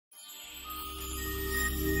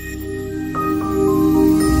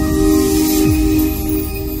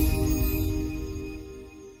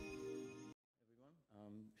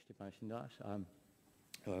Shindash.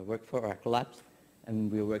 I work for Oracle Labs,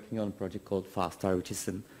 and we're working on a project called FastR, which is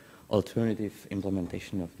an alternative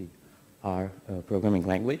implementation of the R programming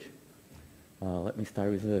language. Let me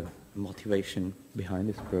start with the motivation behind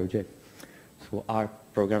this project. So R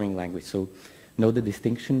programming language. So note the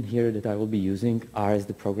distinction here that I will be using. R is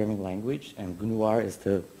the programming language, and GNU-R is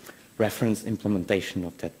the reference implementation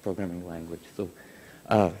of that programming language. So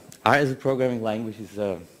R as a programming language is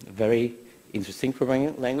a very interesting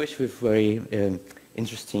programming language with very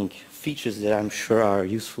interesting features that I'm sure are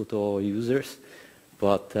useful to all users,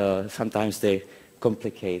 but sometimes they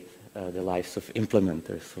complicate the lives of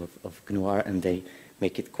implementers of GNU-R, and they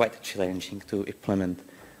make it quite challenging to implement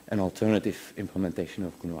an alternative implementation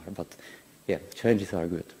of GNU-R. But yeah, challenges are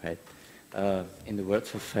good, right? In the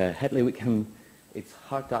words of Hadley, it's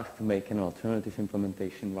hard task to make an alternative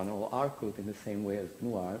implementation run all R code in the same way as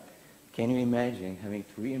GNU-R. Can you imagine having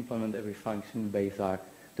to re-implement every function base R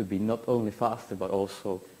to be not only faster, but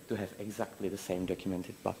also to have exactly the same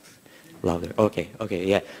documented bugs? Louder. Okay,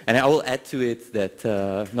 yeah. And I will add to it that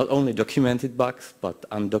not only documented bugs, but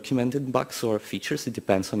undocumented bugs or features. It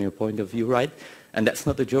depends on your point of view, right? And that's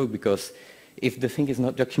not a joke, because if the thing is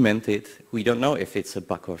not documented, we don't know if it's a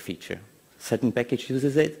bug or feature. Certain package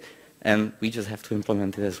uses it, and we just have to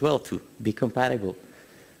implement it as well to be compatible.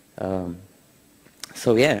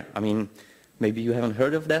 So yeah, I mean, maybe you haven't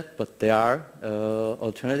heard of that, but there are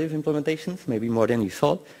alternative implementations, maybe more than you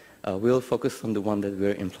thought. We'll focus on the one that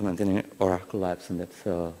we're implementing in Oracle Labs, and that's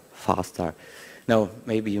FastR. Now,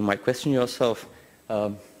 maybe you might question yourself,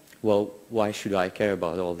 well, why should I care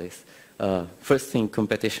about all this? First thing,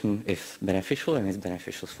 competition is beneficial, and it's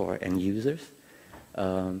beneficial for end users.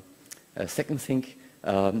 Second thing,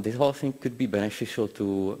 this whole thing could be beneficial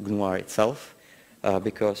to GNU-R itself,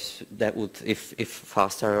 because that would, if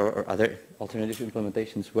FastR or other alternative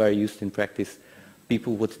implementations were used in practice,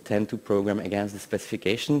 people would tend to program against the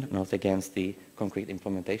specification, not against the concrete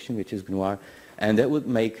implementation, which is GNU-R, and that would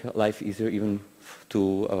make life easier even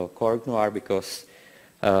to core GNU-R, because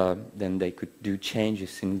then they could do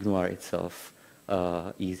changes in GNU-R itself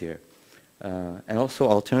easier. And also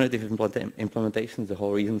alternative implementations, the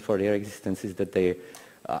whole reason for their existence is that they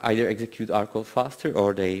either execute R code faster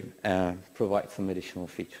or they provide some additional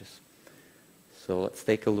features. So let's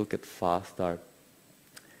take a look at FastR.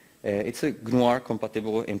 It's a GNU-R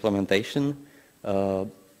compatible implementation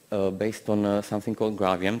based on something called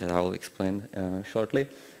GraphVM that I will explain shortly.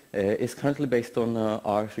 It's currently based on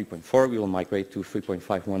R 3.4. We will migrate to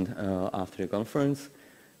 3.51 after the conference.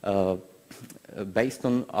 Based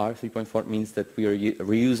on R 3.4 means that we are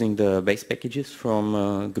reusing the base packages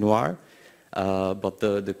from GNU-R, but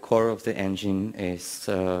the core of the engine is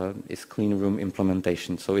clean room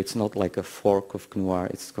implementation. So it's not like a fork of GNU-R,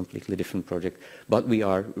 it's a completely different project, but we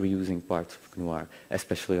are reusing parts of GNU-R,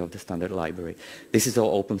 especially of the standard library. This is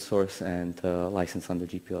all open source and licensed under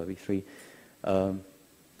GPL v3.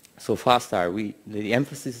 So FastR, the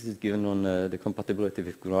emphasis is given on the compatibility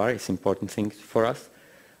with GNU-R. It's an important thing for us,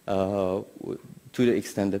 to the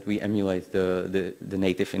extent that we emulate the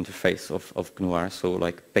native interface of GNU-R. So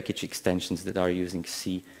like package extensions that are using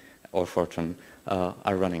C or Fortran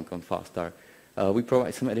are running on FastR. We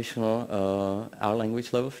provide some additional R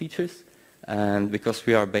language level features, and because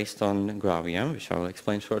we are based on GraphVM, which I will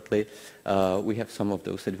explain shortly, we have some of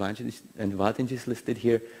those advantages listed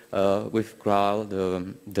here. With Graal,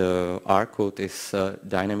 the R code is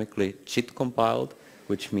dynamically JIT compiled,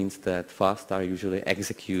 which means that FastR usually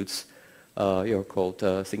executes your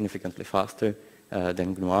code significantly faster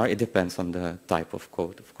than GNU-R. It depends on the type of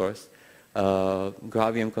code, of course.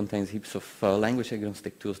 GraphVM contains heaps of language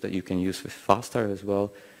agnostic tools that you can use with FastR as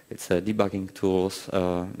well. It's debugging tools,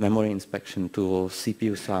 memory inspection tools,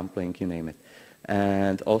 CPU sampling, you name it.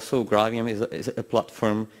 And also GraphVM is a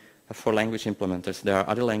platform for language implementers. There are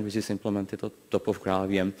other languages implemented on top of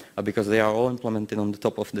GraphVM. Because they are all implemented on the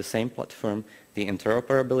top of the same platform, the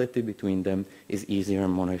interoperability between them is easier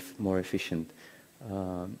and more efficient.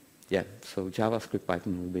 Yeah, so JavaScript,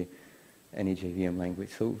 Python will be any JVM language.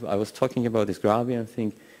 So I was talking about this GraphVM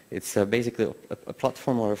thing. It's basically a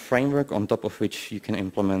platform or a framework on top of which you can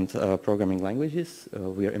implement programming languages.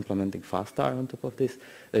 We are implementing FastR on top of this.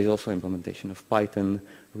 There is also implementation of Python,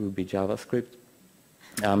 Ruby, JavaScript.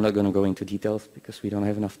 I'm not going to go into details because we don't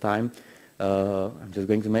have enough time. I'm just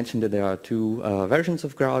going to mention that there are two versions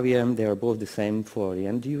of GraphVM. They are both the same for the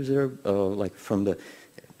end user, like from the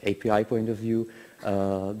API point of view.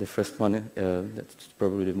 The first one, that's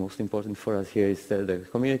probably the most important for us here, is the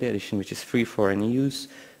community edition, which is free for any use,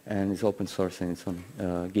 and it's open source, and it's on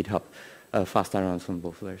GitHub. FastR runs on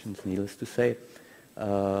both versions, needless to say.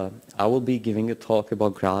 I will be giving a talk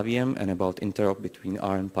about GraalVM and about interop between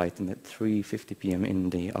R and Python at 3:50 p.m. in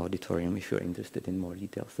the auditorium if you're interested in more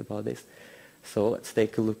details about this. So let's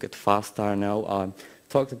take a look at FastR now.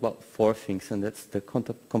 Talked about 4 things, and that's the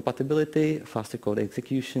compatibility, faster code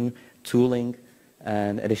execution, tooling,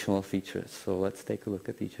 and additional features. So let's take a look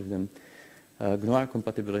at each of them. GNU-R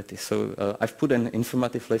compatibility. So I've put an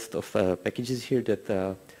informative list of packages here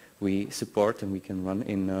that we support and we can run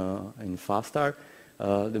in FastR.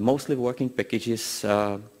 The mostly working packages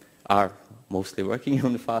are mostly working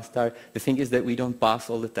on the FastR. The thing is that we don't pass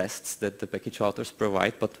all the tests that the package authors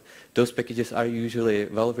provide, but those packages are usually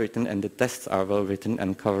well written and the tests are well written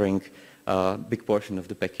and covering a big portion of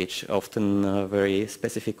the package, often very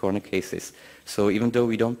specific corner cases. So even though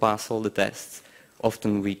we don't pass all the tests,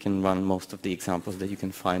 often we can run most of the examples that you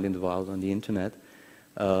can find in the wild on the internet.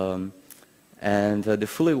 The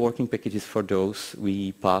fully working packages for those,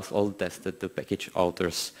 we pass all the tests that the package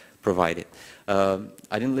authors provided.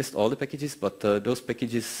 I didn't list all the packages, but those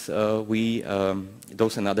packages,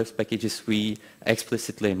 those and others packages, we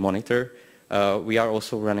explicitly monitor. We are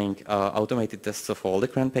also running automated tests of all the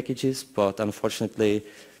CRAN packages, but unfortunately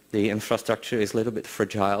the infrastructure is a little bit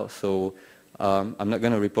fragile, so I'm not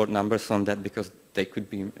going to report numbers on that because they could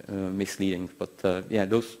be misleading. But yeah,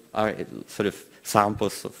 those are sort of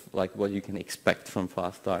samples of like what you can expect from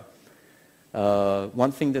FastR.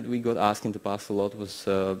 One thing that we got asked in the past a lot was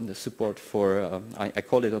the support for, I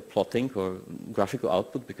call it a plotting or graphical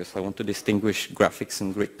output because I want to distinguish graphics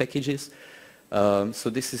and grid packages. So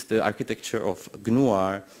this is the architecture of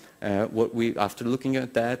GNU-R. After looking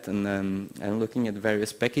at that and looking at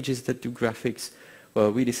various packages that do graphics,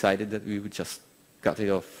 we decided that we would just cut it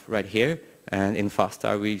off right here. And in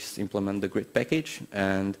FastR we just implement the grid package.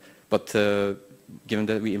 But given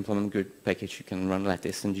that we implement grid package, you can run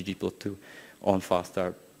lattice and ggplot2 on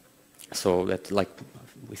FastR. So that, like,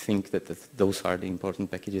 we think that those are the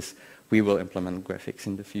important packages. We will implement graphics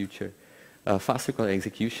in the future. Faster code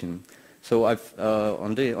execution. So I've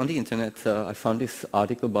on the internet I found this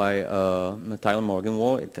article by Tyler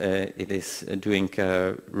Morganwall. It is doing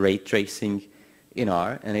ray tracing in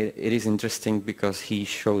R, and it is interesting because he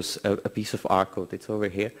shows a piece of R code. It's over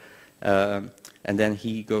here, and then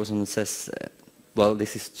he goes on and says, well,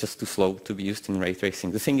 this is just too slow to be used in ray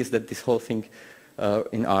tracing. The thing is that this whole thing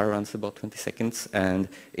in R runs about 20 seconds, and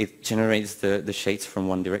it generates the shades from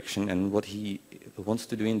one direction, and what he wants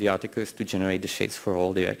to do in the article is to generate the shades for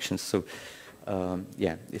all directions. So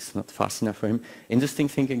yeah, it's not fast enough for him. Interesting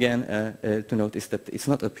thing again to note is that it's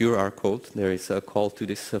not a pure R code. There is a call to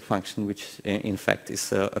this function, which in fact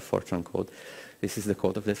is a Fortran code. This is the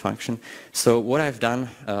code of that function. So what I've done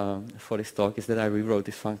for this talk is that I rewrote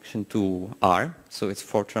this function to R. So it's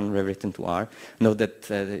Fortran rewritten to R. Note that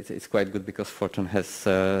it's quite good because Fortran has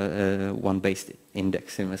one base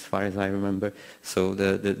index as far as I remember. So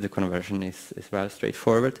the conversion is rather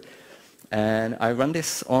straightforward. And I run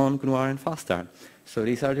this on GNU-R and FastR. So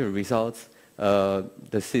these are the results.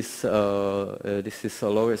 This is a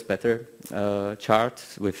lower is better chart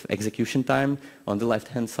with execution time. On the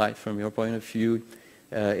left-hand side, from your point of view,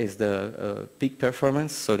 is the peak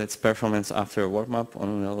performance. So that's performance after a warm-up.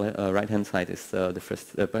 On the right-hand side is the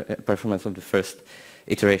first performance of the first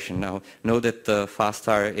iteration. Now, know that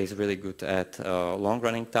FastR is really good at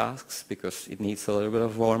long-running tasks because it needs a little bit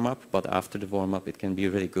of warm-up, but after the warm-up, it can be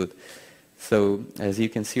really good. So as you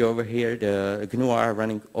can see over here, the GNU-R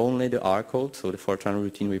running only the R code, so the Fortran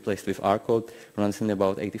routine replaced with R code, runs in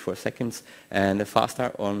about 84 seconds, and the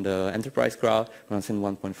FastR on the enterprise Graal runs in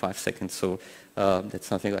 1.5 seconds, so that's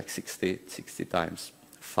something like 60 times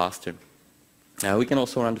faster. We can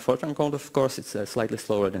also run the Fortran code, of course. It's slightly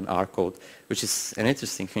slower than R code, which is an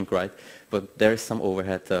interesting thing, right? But there is some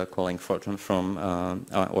overhead calling Fortran from,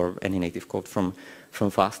 or any native code from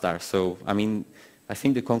FastR. So, I mean, I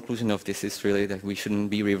think the conclusion of this is really that we shouldn't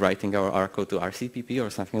be rewriting our R code to RCPP or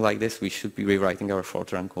something like this. We should be rewriting our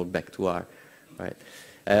Fortran code back to R, right?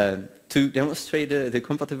 To demonstrate the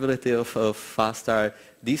compatibility of FastR,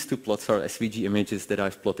 these two plots are SVG images that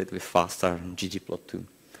I've plotted with FastR and ggplot2.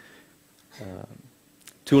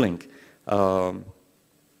 Tooling.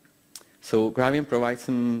 So GraalVM provides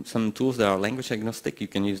some tools that are language agnostic. You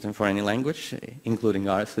can use them for any language, including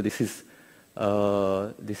R. So this is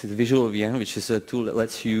VisualVM, which is a tool that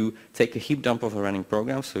lets you take a heap dump of a running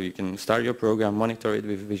program. So you can start your program, monitor it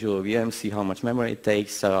with VisualVM, see how much memory it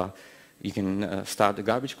takes. You can start the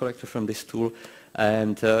garbage collector from this tool,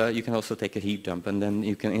 and you can also take a heap dump, and then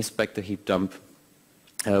you can inspect the heap dump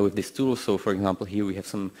with this tool. So for example, here we have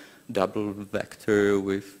some double vector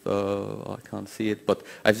with, I can't see it, but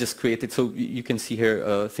I've just created, so you can see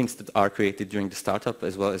here things that are created during the startup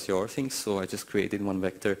as well as your things. So I just created one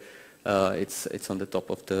vector. It's on the top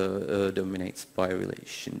of the dominates by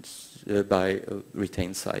relations, by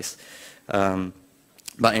retained size.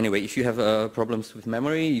 But anyway, if you have problems with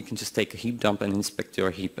memory, you can just take a heap dump and inspect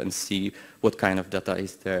your heap and see what kind of data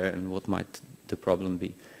is there and what might the problem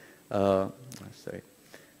be. Sorry.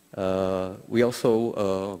 We also,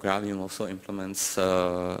 GraalVM also implements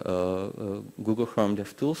Google Chrome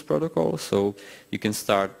DevTools protocol, so you can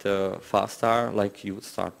start FastR like you would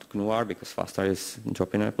start GNU-R, because FastR is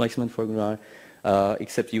drop-in replacement for GNU-R,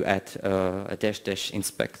 except you add a --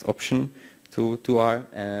 inspect option to R,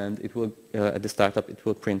 and it will, at the startup, it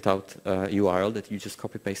will print out a URL that you just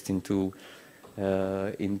copy-paste into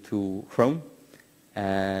Chrome,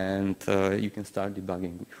 and you can start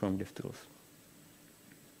debugging with Chrome DevTools.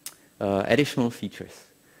 Additional features,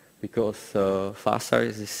 because FastR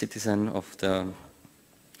is a citizen of the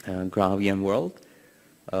GraalVM world.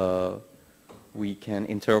 We can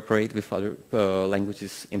interoperate with other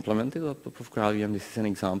languages implemented on top of GraalVM. This is an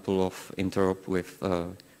example of interop with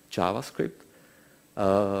JavaScript,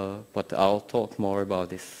 but I'll talk more about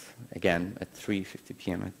this again at 3:50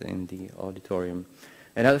 p.m. in the auditorium.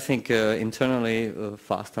 Another thing, internally,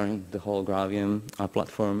 FastR, the whole GraalVM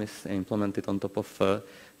platform is implemented on top of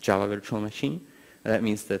Java virtual machine. That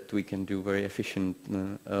means that we can do very efficient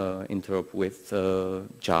interop with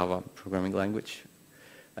Java programming language.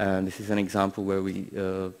 And this is an example where we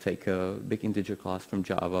take a big integer class from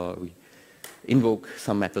Java, we invoke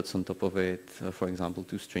some methods on top of it, for example,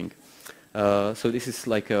 toString. So this is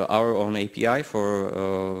like our own API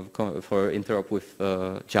for interop with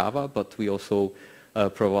Java, but we also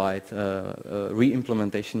provide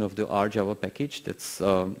re-implementation of the RJava package that's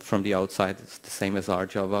from the outside. It's the same as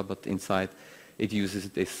RJava, but inside it uses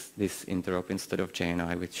this interop instead of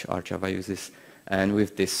JNI, which RJava uses. And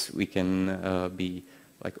with this we can be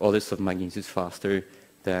like orders of magnitude faster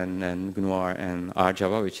than GNU-R and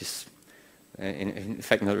RJava, which is in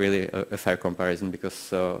fact not really a fair comparison,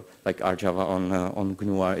 because like RJava on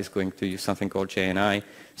GNU-R is going to use something called JNI,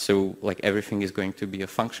 so like everything is going to be a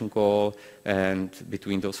function call, and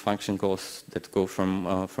between those function calls that go from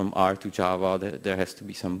R to Java, there has to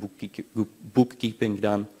be some bookkeeping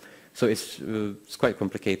done. So it's quite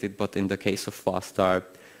complicated. But in the case of FastR,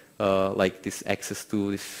 like this access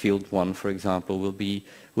to this field 1, for example,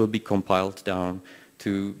 will be compiled down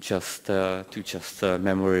to just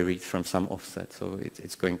memory read from some offset. So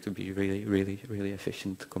it's going to be really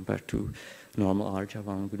efficient compared to normal RJava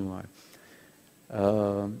on GNU-R.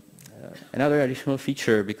 Another additional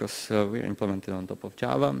feature, because we're implemented on top of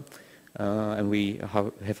Java, and we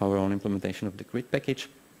have our own implementation of the grid package.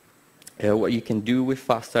 What you can do with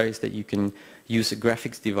FastR is that you can use a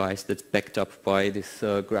graphics device that's backed up by this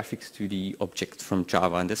graphics 2D object from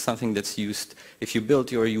Java, and that's something that's used if you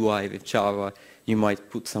build your UI with Java. You might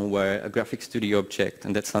put somewhere a graphics 2D object,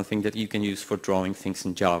 and that's something that you can use for drawing things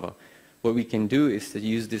in Java. What we can do is to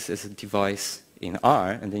use this as a device in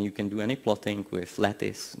R, and then you can do any plotting with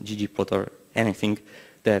Lattice, ggplot, or anything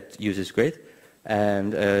that uses grid,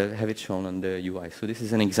 and have it shown on the UI. So this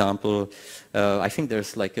is an example. I think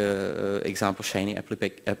there's like a example Shiny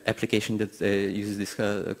application that uses this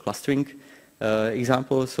clustering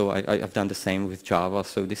example. So I've done the same with Java.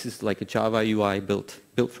 So this is like a Java UI built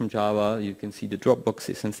from Java. You can see the drop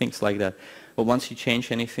boxes and things like that. But once you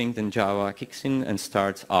change anything, then Java kicks in and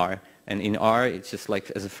starts R. And in R, it's just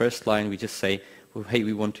like as a first line, we just say, well, hey,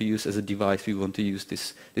 we want to use as a device, we want to use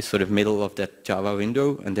this sort of middle of that Java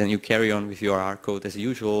window, and then you carry on with your R code as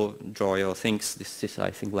usual, draw your things. This is,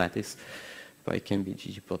 I think, Lattice, but it can be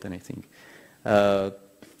ggplot, anything.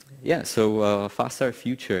 Yeah, so FastR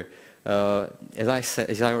future.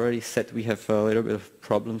 As I already said, we have a little bit of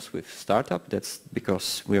problems with startup. That's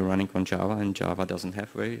because we're running on Java, and Java doesn't have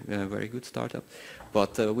very good startup.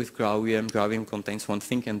 But with GraalVM contains one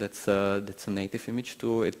thing, and that's a native image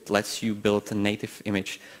tool. It lets you build a native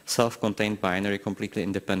image, self-contained binary, completely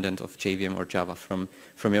independent of JVM or Java from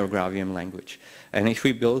your GraalVM language. And if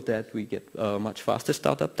we build that, we get much faster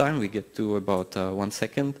startup time. We get to about 1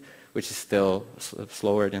 second, which is still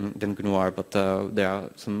slower than GNU-R, but there are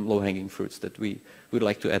some low-hanging fruits that we would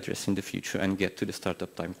like to address in the future and get to the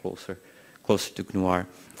startup time closer to GNU-R.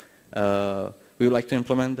 We would like to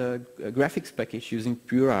implement a graphics package using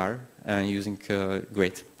pure R and using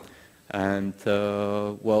Grid. And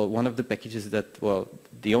well, one of the packages that, well,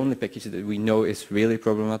 the only package that we know is really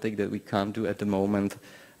problematic that we can't do at the moment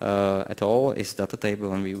at all is data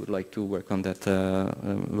table, and we would like to work on that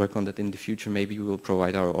in the future. Maybe we will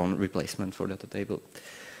provide our own replacement for data table.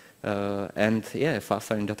 And yeah,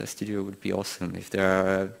 FastR in Data Studio would be awesome. If there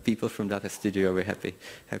are people from Data Studio, we're happy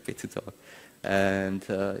to talk. And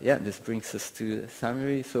yeah, this brings us to the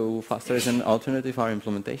summary. So FastR is an alternative R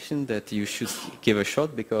implementation that you should give a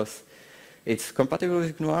shot because it's compatible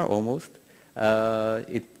with GNU-R almost.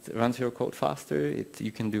 It runs your code faster.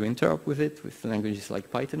 You can do interop with it with languages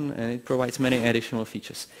like Python, and it provides many additional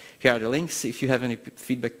features. Here are the links. If you have any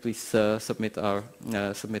feedback, please submit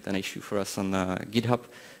an issue for us on GitHub.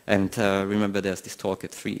 And remember, there's this talk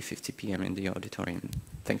at 3:50 p.m. in the auditorium.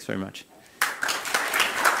 Thanks very much.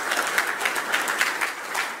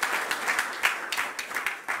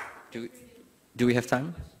 Do we have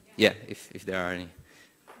time? Yeah, if there are any.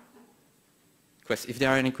 If there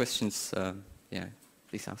are any questions, yeah,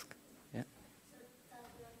 please ask. Yeah.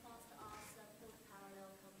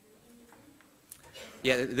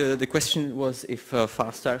 Yeah, the question was if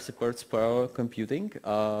FastR supports parallel computing.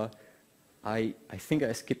 I think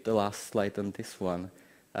I skipped the last slide on this one.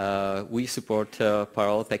 We support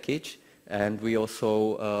parallel package, and we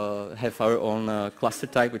also have our own cluster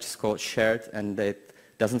type, which is called shared, and it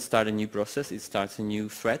doesn't start a new process. It starts a new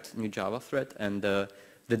thread, new Java thread, and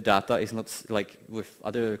the data is not like with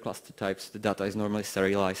other cluster types. The data is normally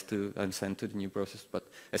serialized and sent to the new process. But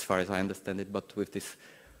as far as I understand it, but with this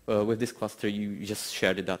cluster, you just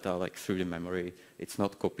share the data like through the memory. It's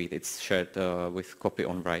not copied. It's shared with copy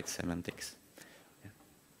on write semantics.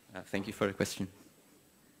 Yeah. Thank you for the question.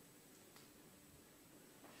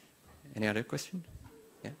 Any other question?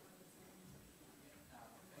 Yeah.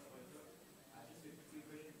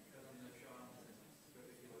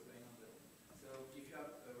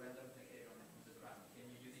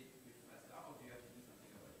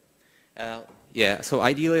 Yeah, so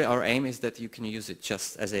ideally our aim is that you can use it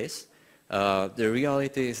just as is. The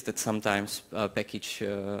reality is that sometimes package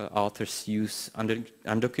authors use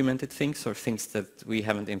undocumented things or things that we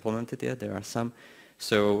haven't implemented yet. There are some.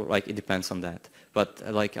 So like it depends on that. But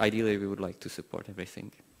like ideally we would like to support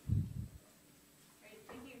everything. Great,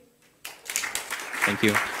 thank you. Thank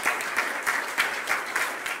you.